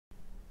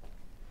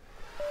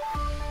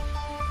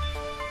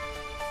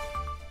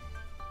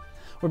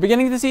We're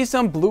beginning to see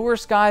some bluer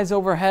skies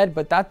overhead,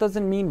 but that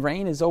doesn't mean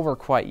rain is over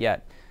quite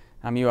yet.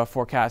 I'm UF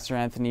forecaster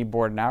Anthony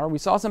Bordenauer. We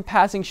saw some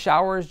passing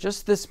showers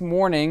just this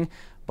morning,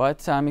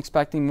 but I'm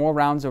expecting more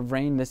rounds of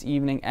rain this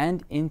evening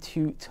and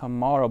into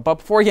tomorrow. But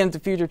before we get into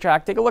future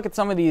track, take a look at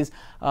some of these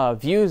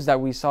views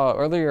that we saw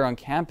earlier on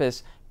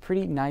campus.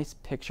 Pretty nice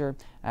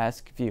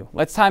picturesque view.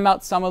 Let's time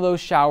out some of those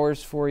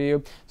showers for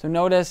you. So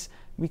notice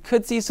we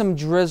could see some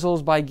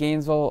drizzles by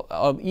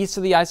Gainesville. East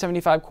of the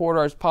I-75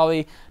 corridor is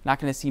probably not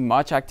going to see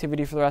much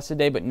activity for the rest of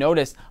the day, but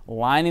notice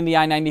lining the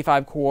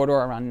I-95 corridor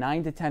around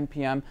 9 to 10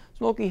 p.m.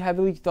 Some locally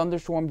heavy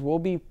thunderstorms will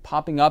be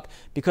popping up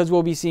because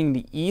we'll be seeing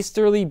the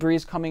easterly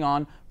breeze coming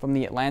on from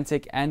the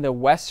Atlantic and the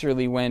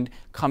westerly wind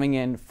coming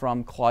in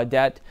from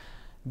Claudette.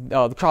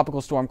 The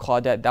tropical storm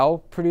Claudette, that will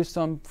produce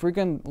some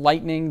frequent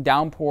lightning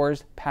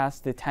downpours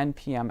past the 10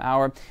 p.m.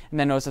 hour, and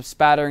then notice some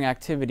spattering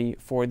activity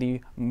for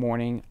the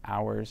morning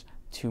hours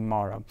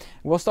tomorrow.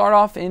 We'll start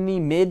off in the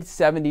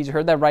mid-70s. You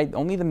heard that right,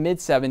 only the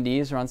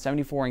mid-70s, around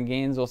 74 in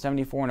Gainesville,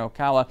 74 in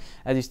Ocala.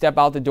 As you step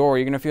out the door,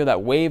 you're going to feel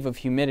that wave of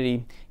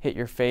humidity hit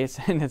your face,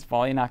 and it's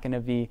probably not going to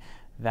be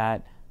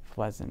that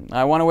pleasant.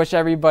 I want to wish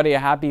everybody a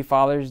happy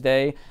Father's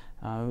Day.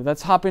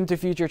 Let's hop into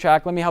future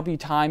track. Let me help you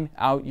time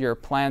out your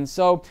plans.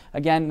 So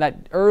again,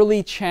 that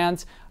early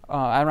chance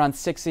around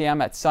 6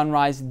 a.m. at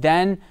sunrise,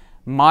 then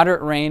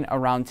moderate rain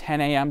around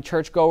 10 a.m.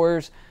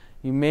 Churchgoers,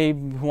 you may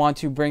want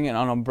to bring in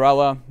an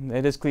umbrella.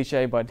 It is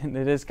cliche, but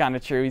it is kind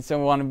of true.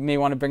 So you may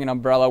want to bring an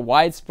umbrella.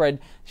 Widespread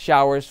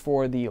showers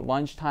for the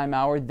lunchtime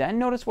hour. Then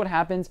notice what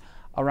happens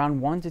around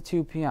 1 to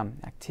 2 p.m.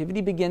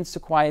 Activity begins to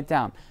quiet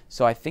down.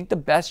 So I think the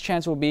best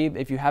chance will be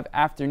if you have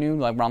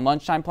afternoon, like around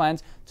lunchtime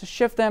plans, to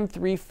shift them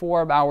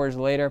 3-4 hours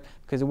later,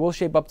 because it will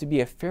shape up to be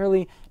a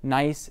fairly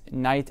nice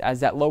night as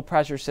that low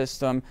pressure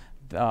system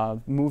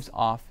moves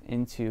off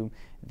into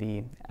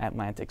the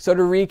Atlantic. So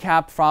to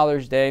recap,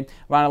 Father's Day,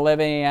 around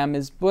 11 a.m.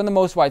 is when the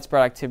most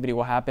widespread activity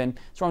will happen.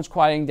 Storms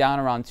quieting down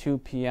around 2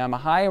 p.m. A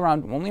high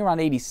only around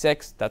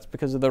 86. That's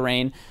because of the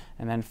rain.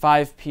 And then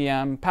 5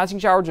 p.m. passing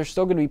showers are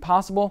still going to be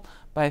possible,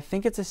 but I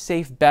think it's a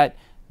safe bet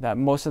that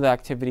most of the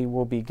activity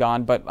will be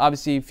gone. But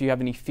obviously, if you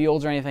have any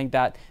fields or anything like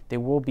that, they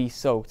will be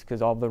soaked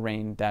because of the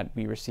rain that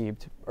we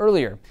received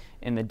earlier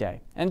in the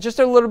day. And just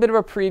a little bit of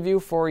a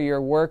preview for your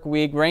work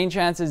week. Rain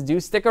chances do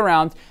stick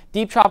around.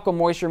 Deep tropical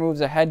moisture moves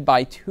ahead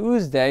by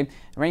Tuesday.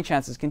 Rain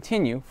chances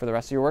continue for the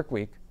rest of your work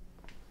week.